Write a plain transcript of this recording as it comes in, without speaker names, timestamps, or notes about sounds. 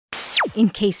in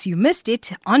case you missed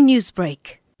it on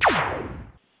Newsbreak.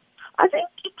 I think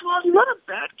it was not a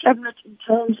bad cabinet in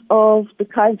terms of the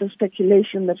kinds of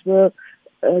speculation that were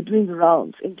doing the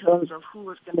rounds in terms of who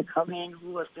was going to come in,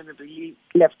 who was going to be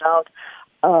left out,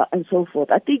 and so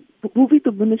forth. I think moving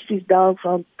the ministries down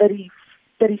from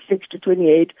 36 to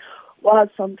 28 was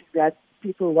something that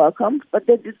people welcomed, but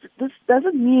this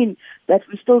doesn't mean that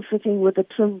we're still sitting with a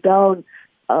trimmed down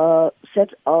set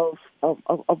of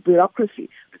bureaucracy,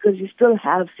 because you still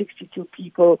have 62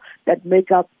 people that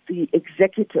make up the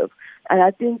executive. And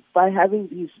I think by having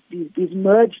these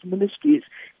merged ministries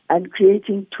and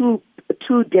creating two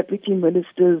deputy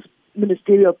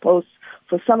ministerial posts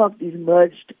for some of these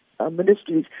merged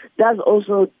ministries does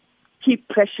also keep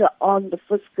pressure on the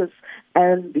fiscus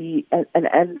and the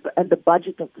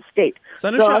budget of the state.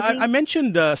 Taliesha, so I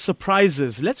mentioned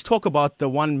surprises. Let's talk about the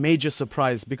one major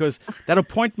surprise, because that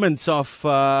appointment of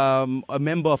a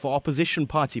member of an opposition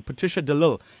party, Patricia de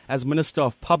Lille, as Minister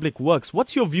of Public Works.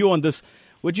 What's your view on this?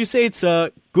 Would you say it's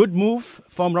a good move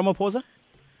from Ramaphosa?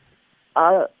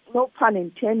 No pun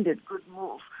intended, good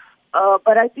move.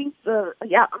 But I think, I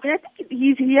think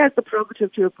he has the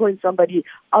prerogative to appoint somebody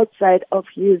outside of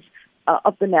his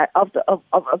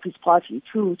of his party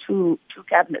to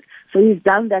cabinet. So he's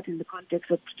done that in the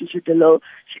context of Patricia de Lille.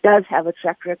 She does have a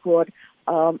track record,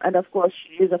 and of course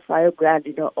she is a firebrand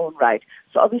in her own right.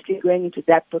 So obviously going into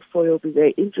that portfolio will be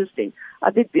very interesting.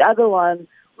 I think the other one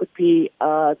would be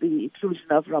the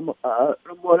inclusion of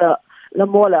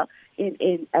Lamola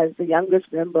in as the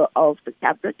youngest member of the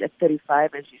cabinet at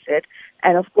 35, as you said,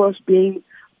 and of course being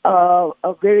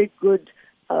a very good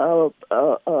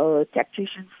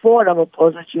tactician for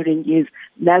Ramaphosa during his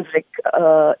Nasrec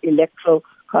electoral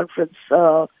conference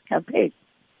campaign.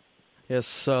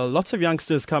 Yes, lots of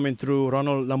youngsters coming through.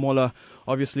 Ronald Lamola,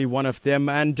 obviously one of them.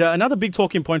 And another big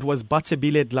talking point was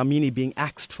Batsebile Dlamini being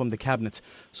axed from the cabinet.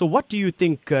 So what do you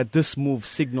think this move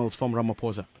signals from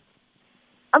Ramaphosa?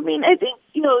 I mean, I think,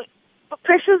 the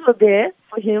pressures are there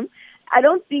for him. I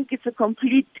don't think it's a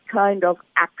complete kind of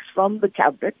axe from the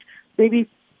cabinet. Maybe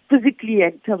physically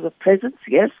in terms of presence,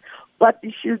 yes, but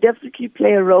she'll definitely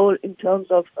play a role in terms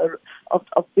of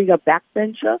being a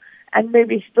backbencher, and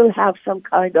maybe still have some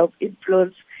kind of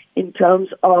influence in terms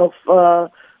of the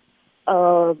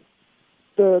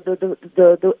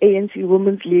ANC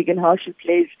Women's League and how she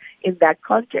plays in that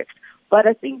context. But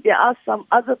I think there are some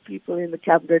other people in the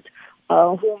cabinet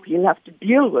whom he'll have to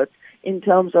deal with in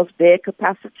terms of their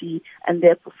capacity and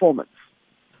their performance.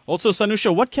 Also,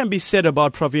 Taliesha, what can be said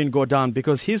about Pravin Gordhan,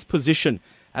 because his position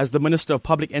as the Minister of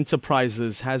Public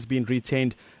Enterprises has been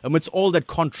retained amidst all that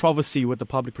controversy with the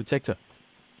Public Protector?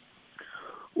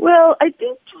 Well, I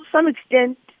think to some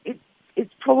extent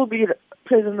it's probably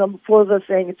President Ramaphosa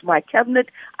saying it's my cabinet,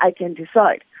 I can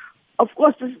decide. Of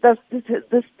course,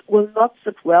 this will not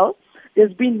sit well.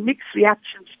 There's been mixed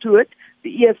reactions to it.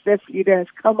 The EFF leader has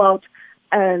come out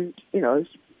and,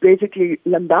 basically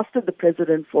lambasted the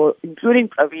president for including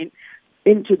Pravin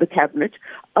into the cabinet.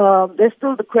 There's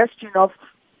still the question of,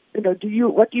 what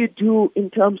do you do in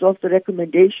terms of the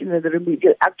recommendation and the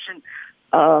remedial action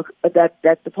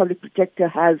that the public protector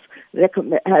has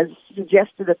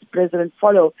suggested that the president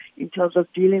follow in terms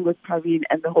of dealing with Pravin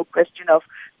and the whole question of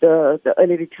the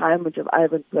early retirement of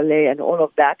Ivan Pillay and all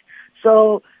of that.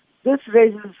 So this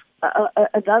raises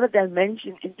another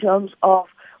dimension in terms of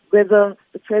whether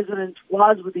the president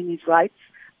was within his rights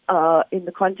in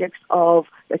the context of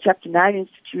the Chapter 9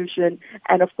 institution,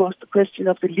 and of course the question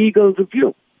of the legal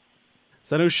review.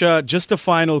 Taliesha, just a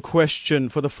final question.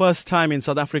 For the first time in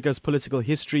South Africa's political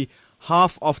history,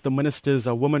 half of the ministers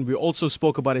are women. We also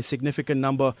spoke about a significant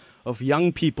number of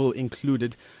young people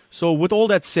included. So with all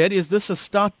that said, is this a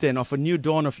start then of a new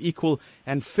dawn of equal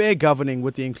and fair governing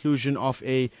with the inclusion of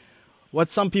what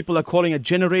some people are calling a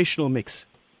generational mix?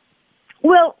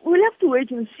 Well, we'll have to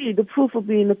wait and see. The proof will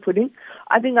be in the pudding.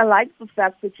 I think I like the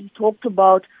fact that he talked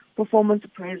about performance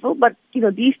appraisal, but,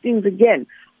 these things, again,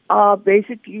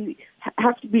 basically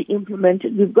have to be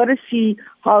implemented. We've got to see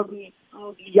how the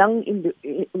young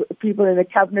people in the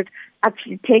cabinet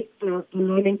actually take the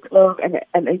learning curve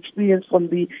and experience from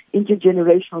the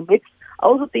intergenerational mix. I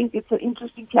also think it's an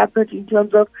interesting cabinet in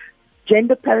terms of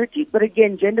gender parity, but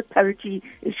again, gender parity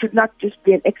should not just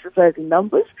be an exercise in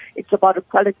numbers. It's about a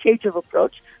qualitative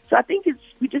approach. So I think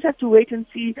we just have to wait and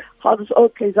see how this all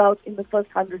plays out in the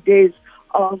first 100 days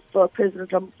of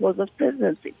President Ramaphosa's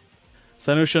presidency.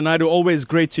 Taliesha, Naidoo, always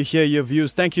great to hear your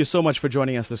views. Thank you so much for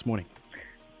joining us this morning.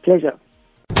 Pleasure.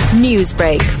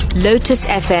 Newsbreak, Lotus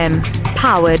FM,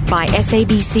 powered by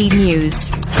SABC News.